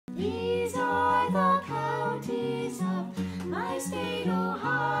my state,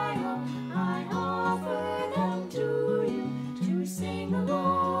 Ohio, I offer them to you to sing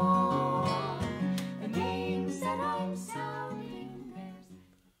along. The names that I'm sounding,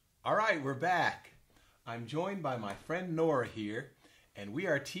 All right, we're back. I'm joined by my friend Nora here, and we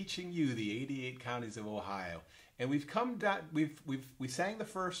are teaching you the 88 counties of Ohio. And we've come down, we sang the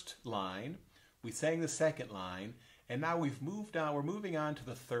first line, we sang the second line, and now we're moving on to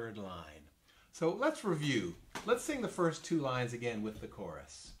the third line. So let's review. Let's sing the first two lines again with the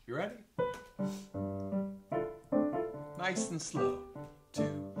chorus. You ready? Nice and slow. 2,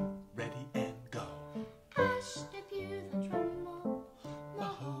 ready and go. Ashtabula, Drummond,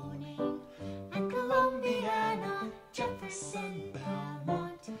 Mahoning, and Columbiana, Jefferson,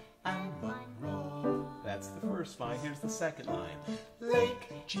 Belmont, and Monroe. That's the first line. Here's the second line.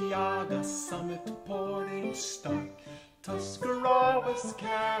 Lake Geauga, Summit, Portage, Stark, Tuscarawas,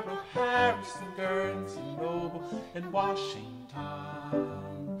 Carroll, Harrison, Guernsey, Noble, and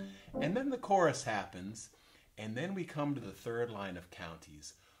Washington. And then the chorus happens, and then we come to the third line of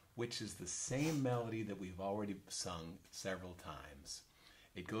counties, which is the same melody that we've already sung several times.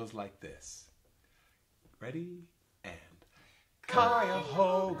 It goes like this. Ready? And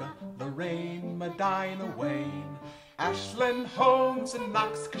Cuyahoga, Lorain, Medina, Wayne, Ashland, Holmes, and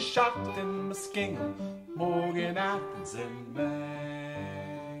Knox, Coshocton, Muskingum, Morgan, Athens, and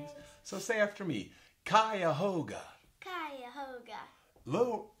Meigs. So say after me. Cuyahoga, Cuyahoga,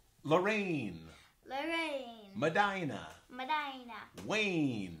 Lorain, Lorain, Medina, Medina,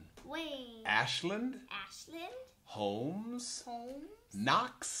 Wayne, Wayne, Ashland, Ashland, Holmes, Holmes,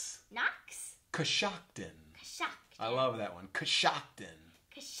 Knox, Knox, Coshocton. Coshocton. I love that one. Coshocton.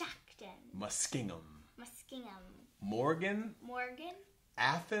 Coshocton, Muskingum, Muskingum, Morgan, Morgan,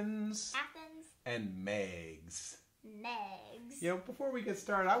 Athens, Athens, and Meigs. Meigs. You know, before we get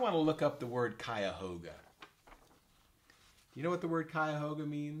started, I want to look up the word Cuyahoga. You know what the word Cuyahoga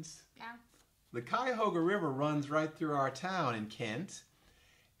means? No. The Cuyahoga River runs right through our town in Kent,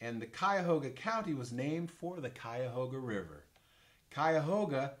 and the Cuyahoga County was named for the Cuyahoga River.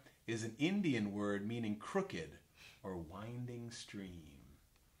 Cuyahoga is an Indian word meaning crooked or winding stream.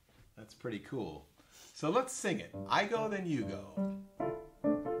 That's pretty cool. So let's sing it. I go, then you go.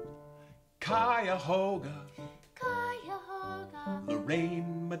 Cuyahoga, Cuyahoga,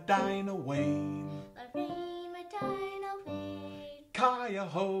 Lorain, Medina, Wayne. Lorain, Medina, Wayne.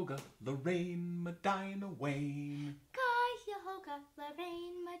 Cuyahoga, Lorain, Medina, Wayne. Cuyahoga,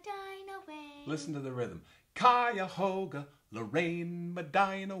 Lorain, Medina, Wayne. Listen to the rhythm. Cuyahoga, Lorain,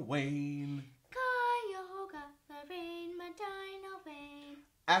 Medina, Wayne. Cuyahoga, Lorain, Medina, Wayne.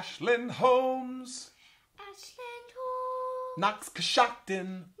 Ashland, Holmes, Ashland, Hall, Knox,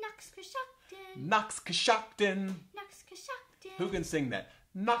 Coshocton, Knox, Coshocton, Knox, Coshocton. Knox, Coshocton, Who can sing that?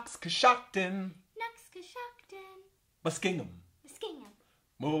 Knox, Coshocton, Knox, Coshocton, Muskingum, Muskingum,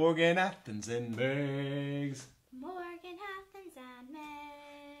 Morgan, Athens, and Meigs. Morgan, Athens, and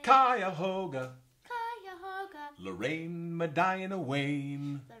Meigs. Cuyahoga, Cuyahoga, Lorain, Medina,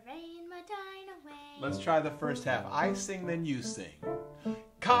 Wayne. Lorain, Medina, Wayne. Let's try the first half. I sing, then you sing.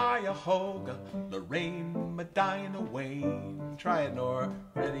 Cuyahoga, Lorain, Medina, Wayne. Try it, Nora.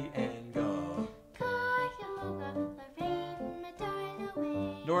 Ready and go. Cuyahoga, Lorain, Medina,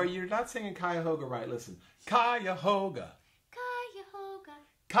 Wayne. Nora, you're not singing Cuyahoga right. Listen. Cuyahoga, Cuyahoga,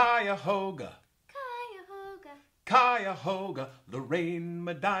 Cuyahoga, Cuyahoga, Cuyahoga, Lorain,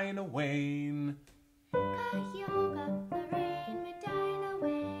 Medina, Wayne. Cuyahoga, Lorain, Medina,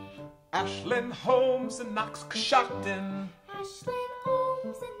 Wayne. Ashland, Holmes, and Knox, Coshocton. Ashland,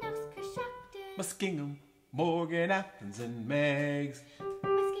 Holmes, and Knox, Coshocton. Muskingum, Morgan, Athens, and Meigs.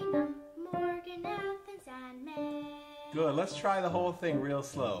 Muskingum, Morgan, Athens, and Meigs. Good. Let's try the whole thing real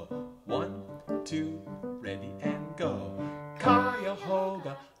slow. 1, 2, ready and go.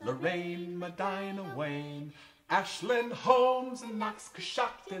 Cuyahoga, Lorain, Medina, Wayne. Ashland, Holmes, and Knox,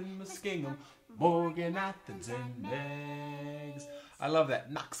 Coshocton, Muskingum, Morgan, Athens, and Meigs. I love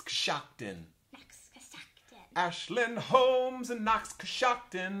that. Knox, Coshocton. Knox, Coshocton. Ashland, Holmes, and Knox,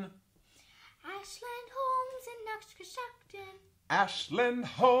 Coshocton. Ashland, Holmes, and Knox, Coshocton. Ashland,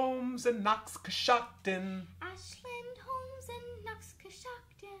 Holmes, and Knox, Coshocton. Ashland, Holmes, and Knox,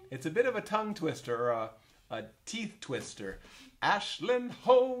 Coshocton. It's a bit of a tongue twister, or a teeth twister. Ashland,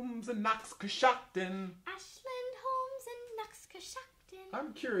 Holmes, and Knox, Coshocton. Ashland, Holmes, and Knox, Coshocton.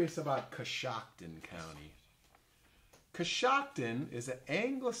 I'm curious about Coshocton County. Coshocton is an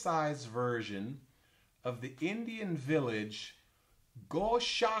anglicized version of the Indian village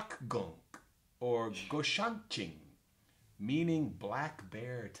Goshokgunk or Goshanching, meaning Black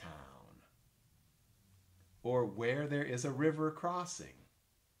Bear Town, or where there is a river crossing.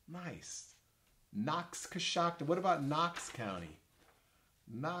 Nice. Knox Coshocton. What about Knox County?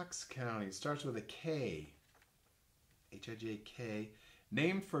 Knox County. It starts with a K. H-I-J-K.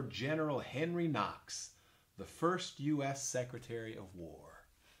 Named for General Henry Knox, the first U.S. Secretary of War.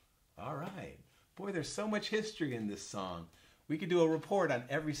 All right. Boy, there's so much history in this song. We could do a report on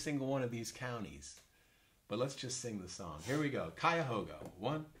every single one of these counties. But let's just sing the song. Here we go. Cuyahoga.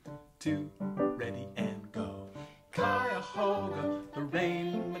 1, 2, ready, and go. Cuyahoga,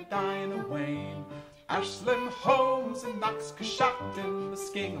 Lorraine, Medina, Wayne, Ashland, Holmes, and Knox, Coshocton,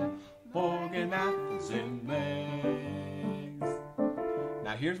 Muskingum, Morgan, Athens, and Meigs.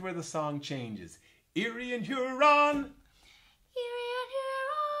 Now here's where the song changes. Erie and Huron. Erie and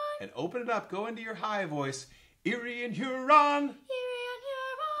Huron. And open it up. Go into your high voice. Erie and Huron. Erie and Huron.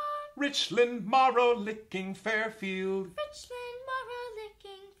 Richland, Morrow, Licking, Fairfield. Richland, Morrow,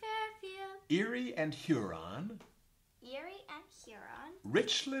 Licking, Fairfield. Erie and Huron. Erie and Huron.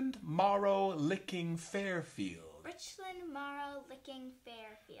 Richland, Morrow, Licking, Fairfield. Richland, Morrow, Licking,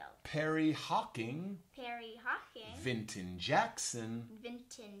 Fairfield. Perry Hawking. Perry Hawking. Vinton Jackson.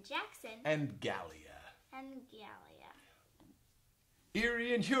 Vinton Jackson. And Gallia. And Gallia.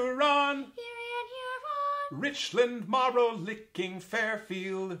 Erie and Huron. Erie and Huron. Richland, Morrow, Licking,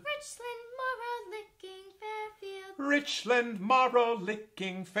 Fairfield. Richland, Morrow, Licking, Fairfield. Richland, Morrow,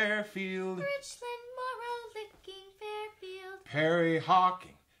 Licking, Fairfield. Richland, Morrow, Licking, Fairfield. Perry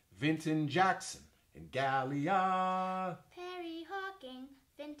Hawking, Vinton Jackson, and Gallia. Perry Hawking,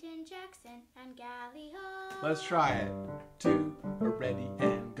 Vinton Jackson, and Gallia. Let's try it. 2, ready,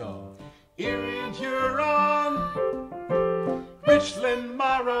 and go. Erie and Huron. Richland,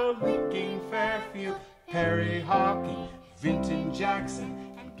 Morrow, Licking, Fairfield. Perry Hawking, Vinton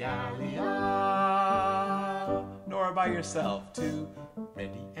Jackson, and Gallia. Nora by yourself. 2,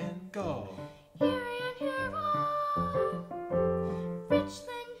 ready, and go. Erie and Huron.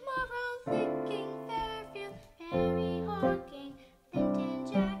 Richland, Morrow, Licking, Fairfield. Perry Hawking, Vinton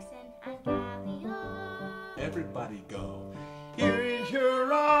Jackson, and Gallia. Everybody go. Erie and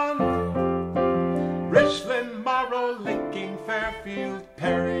Huron. Richland, Morrow, Licking, Fairfield.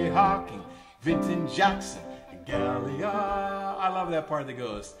 Perry Hawking, Vinton Jackson, and Gallia. I love that part that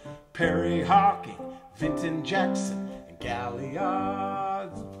goes. Perry Hawking, Vinton Jackson, and Gallia.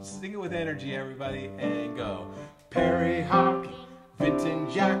 Sing it with energy, everybody, and go. Perry Hawking, Vinton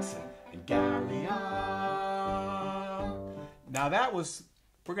Jackson, and Gallia. Now that was,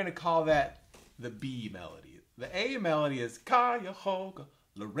 we're going to call that the B melody. The A melody is Cuyahoga,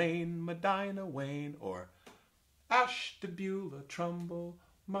 Lorraine, Medina, Wayne, or Ashtabula, Trumbull,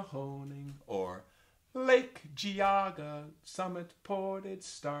 Mahoning, or Lake Geauga, Summit, Portage,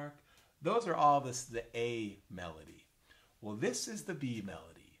 Stark. Those are all the A melody. Well, this is the B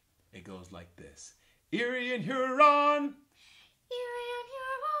melody. It goes like this. Erie and Huron. Erie and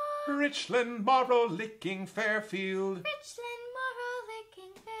Huron. Richland, Morrow, Licking, Fairfield. Richland, Morrow,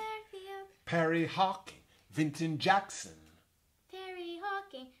 Licking, Fairfield. Perry Hawking, Vinton Jackson. Perry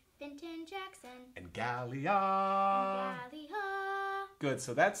Hawking, Vinton Jackson, And Gallia. Gallia. Good,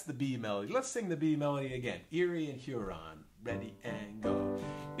 so that's the B melody. Let's sing the B melody again. Erie and Huron. Ready and go.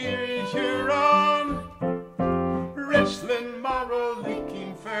 Erie and Huron. Richland, Morrow,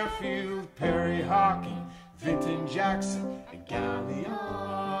 Licking, Fairfield. Perry Hawking, Vinton Jackson, and Gallia.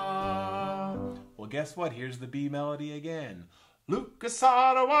 Well, guess what? Here's the B melody again. Lucas,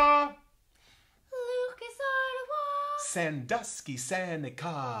 Ottawa. Lucas, Ottawa. Sandusky,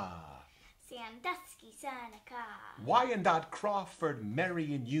 Seneca. Sandusky, Seneca. Wyandotte, Crawford,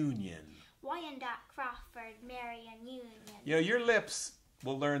 Marion, Union. Wyandotte, Crawford, Marion, Union. You know, your lips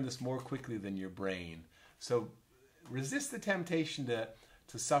will learn this more quickly than your brain. So resist the temptation to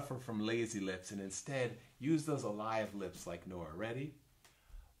suffer from lazy lips and instead use those alive lips like Nora. Ready?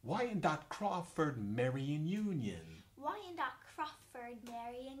 Wyandotte, Crawford, Marion, Union. Wyandotte, Crawford,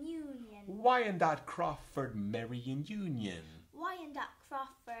 Marion, Union. Wyandotte, Crawford, Marion, Union. Wyandotte,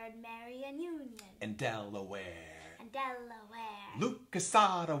 Crawford, Marion, Union. And Delaware. And Delaware. Lucas,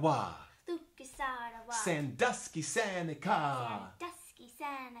 Ottawa. Lucas, Ottawa. Sandusky, Seneca. Sandusky,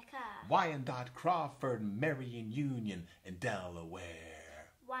 Seneca. Wyandotte, Crawford, Marion, Union, and Delaware.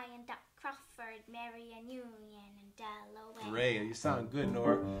 Wyandotte, Crawford, Marion, Union, and Delaware. Great, you sound good,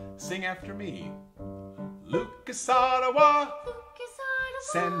 Nora. Sing after me. Lucas, Ottawa. Lucas,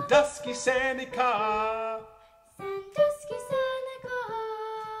 Ottawa. Sandusky, Seneca. Sandusky, Seneca.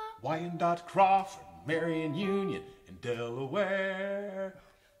 Wyandotte, Crawford, Marion, Union, and Delaware.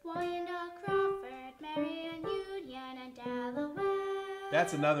 Wyandotte, Crawford, Marion, Union, and Delaware.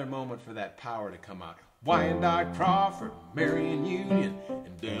 That's another moment for that power to come out. Wyandotte, Crawford, Marion, Union,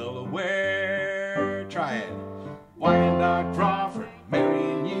 and Delaware. Try it. Wyandotte, Crawford,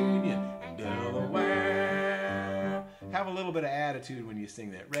 Marion, Union, and Delaware. little bit of attitude when you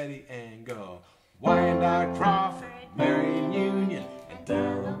sing that. Ready and go. Wyandotte, Crawford, Marion, Union, and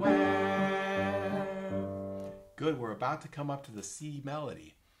Delaware. Good, we're about to come up to the C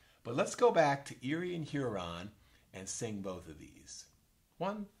melody. But let's go back to Erie and Huron and sing both of these.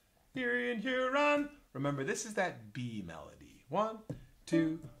 1, Erie and Huron. Remember, this is that B melody. 1,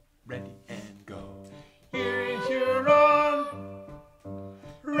 2, ready and go. Erie and Huron,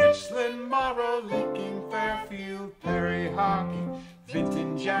 Richland, Morrow, Lincoln, Fairfield, Perry, Hockey,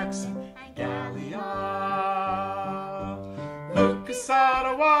 Vinton, Jackson, and Gallia. Lucas,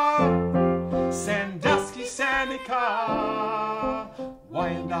 Ottawa, Sandusky, Seneca,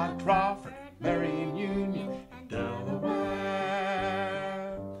 Wyandotte, Crawford, Marion, Union, and Delaware.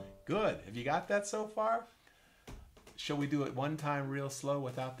 Good. Have you got that so far? Shall we do it one time real slow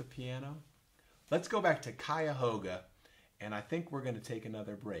without the piano? Let's go back to Cuyahoga, and I think we're going to take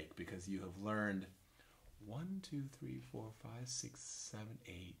another break because you have learned 1, 2, 3, 4, 5, 6, 7,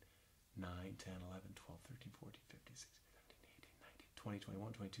 8, 9, 10, 11, 12, 13, 14, 15, 16, 17, 18, 19, 20,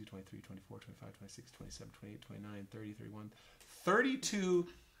 21, 22, 23, 24, 25, 26, 27, 28, 29, 30, 31, 32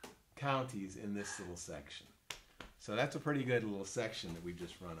 counties in this little section. So that's a pretty good little section that we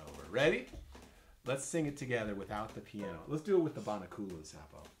just run over. Ready? Let's sing it together without the piano. Let's do it with the Banakulas, how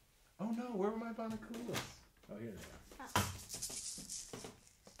about? Oh no, where are my Banakulas? Oh, here they are.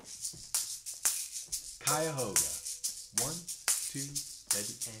 Cuyahoga. 1, 2,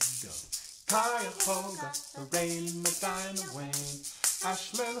 ready and go. Cuyahoga, the rain, Medina, Wayne,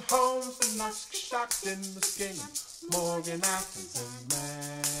 Ashland, Holmes, and Knox-Stockton, Muskegon, Morgan, Athens, and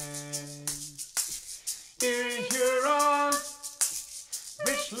Maine. Erie, Huron,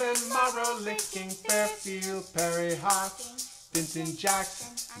 Richland, Morrow, Licking, Fairfield, Perry, Hawks, Vinton,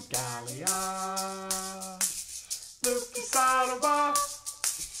 Jackson, and Gallia. Lucas, Ottawa,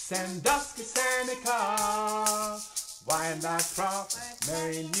 Sandusky, Seneca, Wyandotte, Crawford,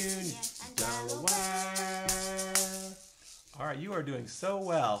 Marion, Union, and Delaware. All right, you are doing so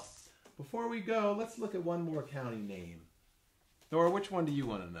well. Before we go, let's look at one more county name. Nora, which one do you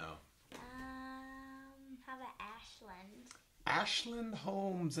want to know? How about Ashland? Ashland,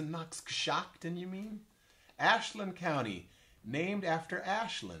 Holmes, and Knox-Stockton, you mean? Ashland County, named after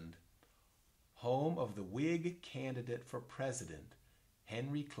Ashland, home of the Whig candidate for president,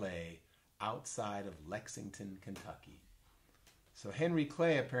 Henry Clay, outside of Lexington, Kentucky. So Henry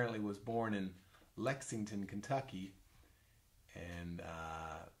Clay apparently was born in Lexington, Kentucky, and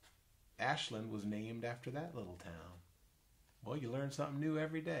Ashland was named after that little town. Well, you learn something new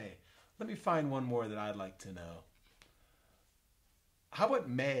every day. Let me find one more that I'd like to know. How about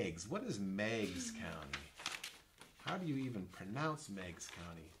Meigs? What is Meigs County? How do you even pronounce Meigs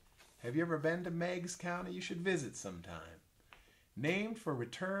County? Have you ever been to Meigs County? You should visit sometime. Named for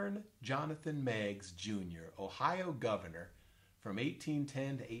Return Jonathan Meigs, Jr., Ohio governor from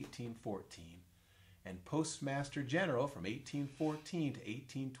 1810 to 1814, and Postmaster General from 1814 to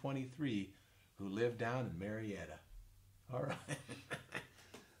 1823, who lived down in Marietta. All right.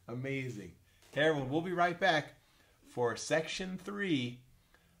 Amazing. Hey, everyone, we'll be right back for Section 3.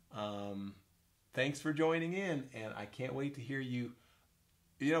 Thanks for joining in, and I can't wait to hear you.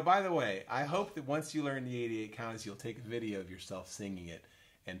 You know, by the way, I hope that once you learn the 88 counties, you'll take a video of yourself singing it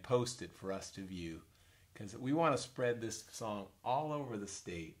and post it for us to view, because we want to spread this song all over the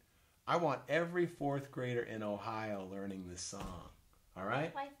state. I want every 4th grader in Ohio learning this song. All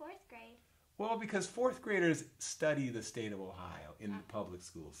right? Why 4th grade? Well, because 4th graders study the state of Ohio in the public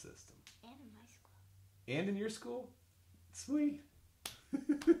school system. And in my school. And in your school? Sweet.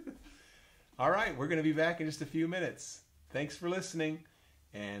 All right, we're going to be back in just a few minutes. Thanks for listening.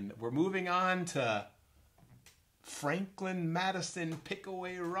 And we're moving on to Franklin, Madison,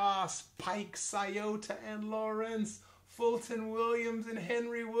 Pickaway, Ross, Pike, Scioto, and Lawrence, Fulton, Williams, and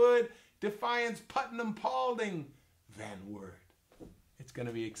Henry Wood, Defiance, Putnam, Paulding, Van Wert. It's going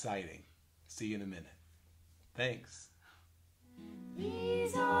to be exciting. See you in a minute. Thanks.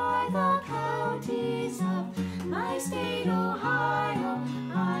 These are the counties of my state, Ohio.